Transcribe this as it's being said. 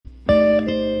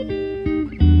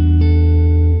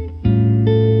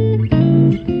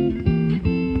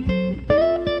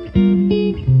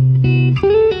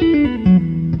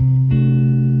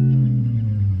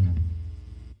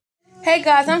Hey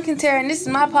guys, I'm Kintera, and this is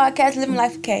my podcast, Living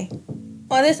Life with K.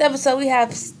 On this episode, we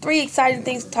have 3 exciting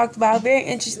things to talk about, very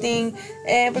interesting,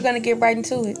 and we're going to get right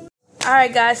into it.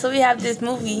 Alright guys, so we have this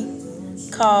movie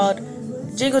called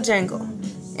Jingle Jangle,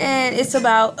 and it's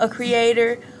about a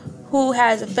creator who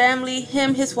has a family,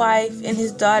 him, his wife, and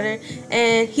his daughter,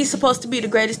 and he's supposed to be the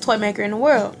greatest toy maker in the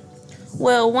world.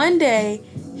 Well, one day,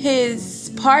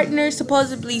 his partner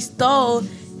supposedly stole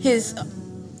his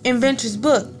inventor's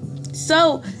book.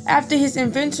 So, after his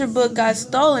inventor book got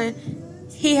stolen,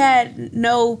 he had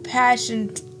no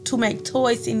passion to make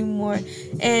toys anymore,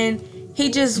 and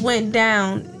he just went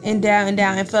down and down and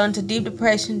down and fell into deep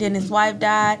depression. Then his wife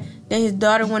died, then his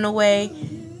daughter went away,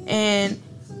 and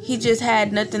he just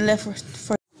had nothing left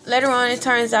for. Later on, it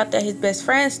turns out that his best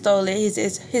friend stole it.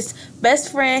 His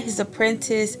best friend, his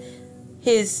apprentice,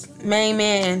 his main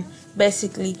man,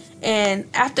 basically. And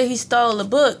after he stole the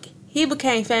book, he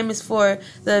became famous for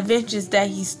the adventures that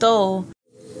he stole.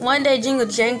 One day, Jingle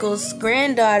Jangle's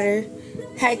granddaughter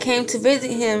had came to visit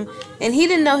him, and he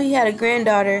didn't know he had a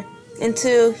granddaughter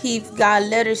until he got a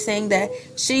letter saying that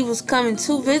she was coming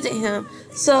to visit him.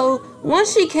 So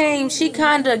once she came, she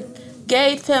kind of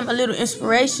gave him a little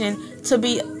inspiration to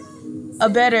be a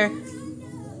better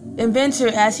inventor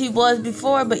as he was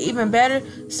before, but even better.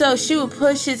 So she would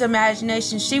push his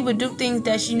imagination. She would do things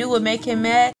that she knew would make him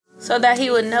mad, so that he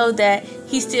would know that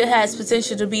he still has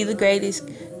potential to be the greatest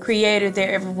creator there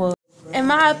ever was. In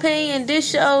my opinion, this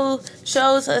show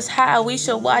shows us how we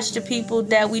should watch the people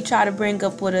that we try to bring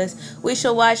up with us. We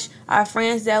should watch our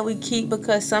friends that we keep,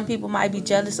 because some people might be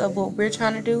jealous of what we're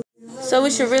trying to do. So we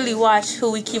should really watch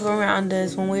who we keep around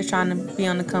us when we're trying to be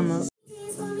on the come up.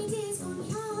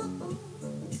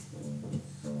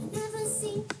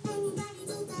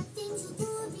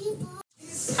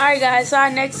 Alright guys, so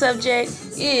our next subject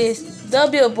is the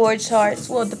Billboard charts,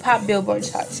 well, the pop Billboard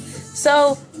charts.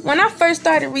 So when I first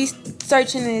started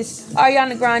researching this,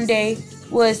 Ariana Grande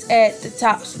was at the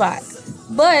top spot.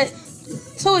 But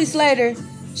 2 weeks later,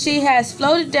 she has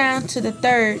floated down to the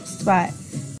 3rd spot.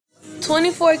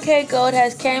 24K Gold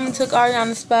has came and took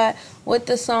Ariana's spot with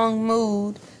the song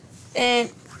Mood,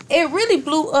 and it really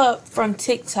blew up from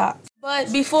TikTok.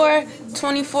 But before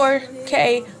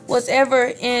 24K was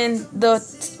ever in the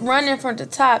running from the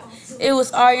top, it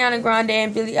was Ariana Grande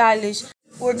and Billie Eilish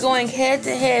were going head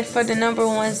to head for the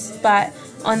 #1 spot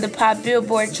on the pop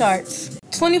Billboard charts.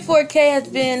 24K has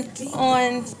been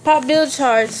on pop Bill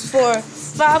charts for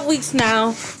 5 weeks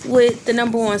now with the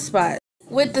 #1 spot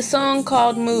with the song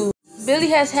called Mood.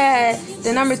 Billie has had the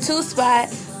 #2 spot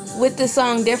with the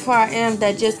song Therefore I Am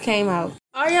that just came out.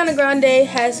 Ariana Grande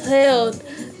has held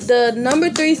the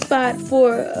 #3 spot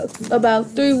for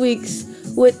about 3 weeks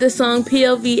with the song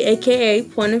POV, aka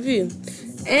Point of View.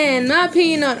 And my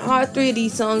opinion on all 3 of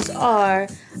these songs are,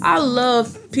 I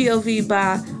love POV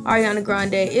by Ariana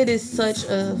Grande. It is such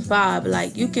a vibe.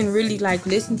 Like, you can really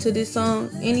listen to this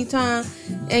song anytime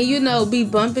and be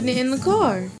bumping it in the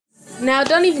car. Now,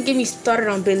 don't even get me started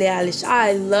on Billie Eilish.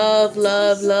 I love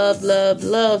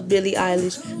Billie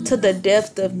Eilish to the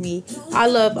depth of me. I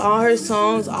love all her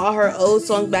songs, all her old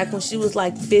songs back when she was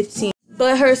 15.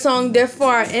 But her song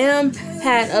Therefore I Am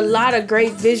had a lot of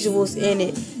great visuals in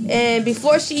it. And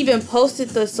before she even posted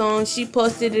the song, she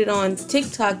posted it on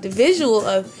TikTok, the visual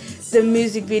of the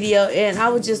music video, and I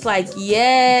was just like,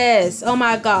 yes, oh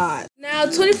my god. Now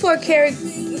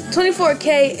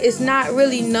 24K is not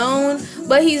really known,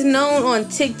 but he's known on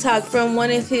TikTok from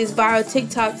one of his viral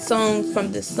TikTok songs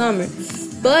from the summer.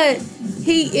 But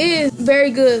he is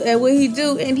very good at what he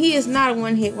do, and he is not a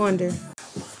one-hit wonder.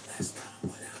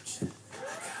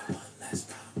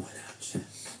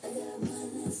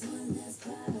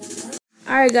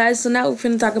 Alright guys, so now we're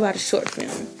going to talk about a short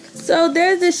film. So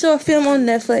there's this short film on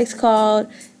Netflix called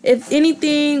If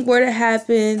Anything Were to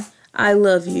Happen, I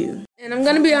Love You. And I'm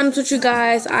going to be honest with you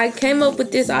guys, I came up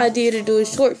with this idea to do a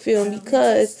short film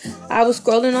because I was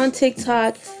scrolling on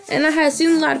TikTok and I had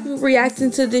seen a lot of people reacting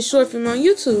to this short film on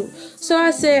YouTube. So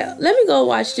I said, let me go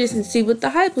watch this and see what the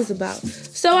hype was about.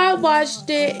 So I watched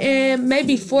it, and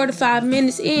maybe 4 to 5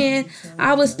 minutes in,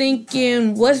 I was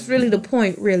thinking, what's really the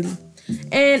point, really?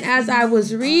 And as I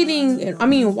was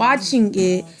watching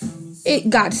it, it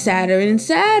got sadder and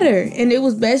sadder. And it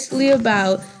was basically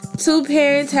about 2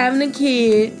 parents having a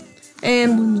kid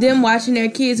and them watching their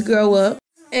kids grow up.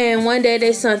 And one day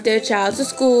they sent their child to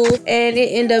school, and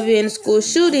it ended up being a school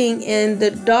shooting, and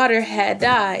the daughter had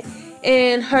died.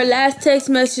 And her last text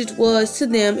message was to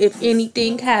them, if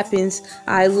anything happens,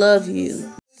 I love you.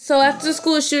 So after the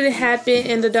school shooting happened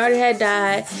and the daughter had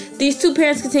died, these two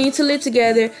parents continued to live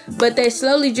together, but they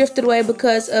slowly drifted away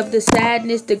because of the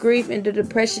sadness, the grief, and the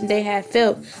depression they had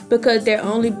felt because their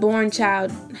only born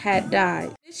child had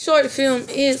died. This short film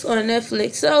is on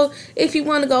Netflix, so if you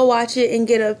want to go watch it and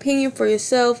get an opinion for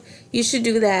yourself, you should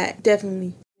do that,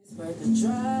 definitely. You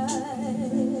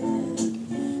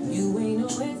ain't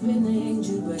always been an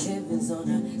angel, but heaven's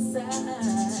on our side.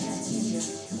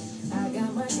 I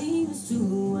got my demons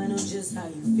too, I know just how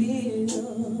you feel.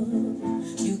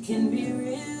 You can be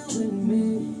real with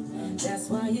me, that's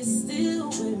why you're still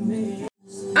with me.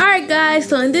 Alright guys,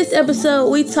 so in this episode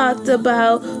we talked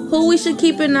about who we should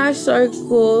keep in our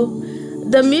circle,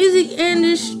 the music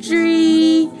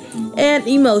industry, and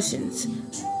emotions.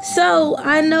 So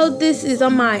I know this is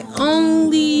my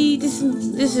only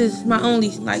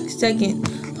like second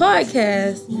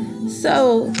podcast.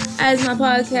 So as my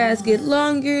podcast get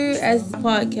longer, as the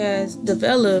podcast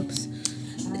develops,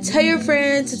 tell your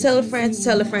friend to tell a friend to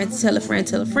tell a friend to tell a friend,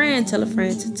 tell a friend, tell a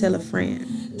friend to tell a friend,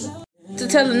 to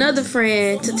tell another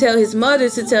friend, to tell his mother,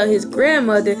 to tell his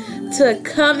grandmother to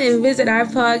come and visit our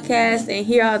podcast and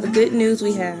hear all the good news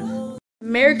we have.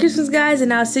 Merry Christmas, guys,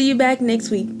 and I'll see you back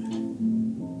next week.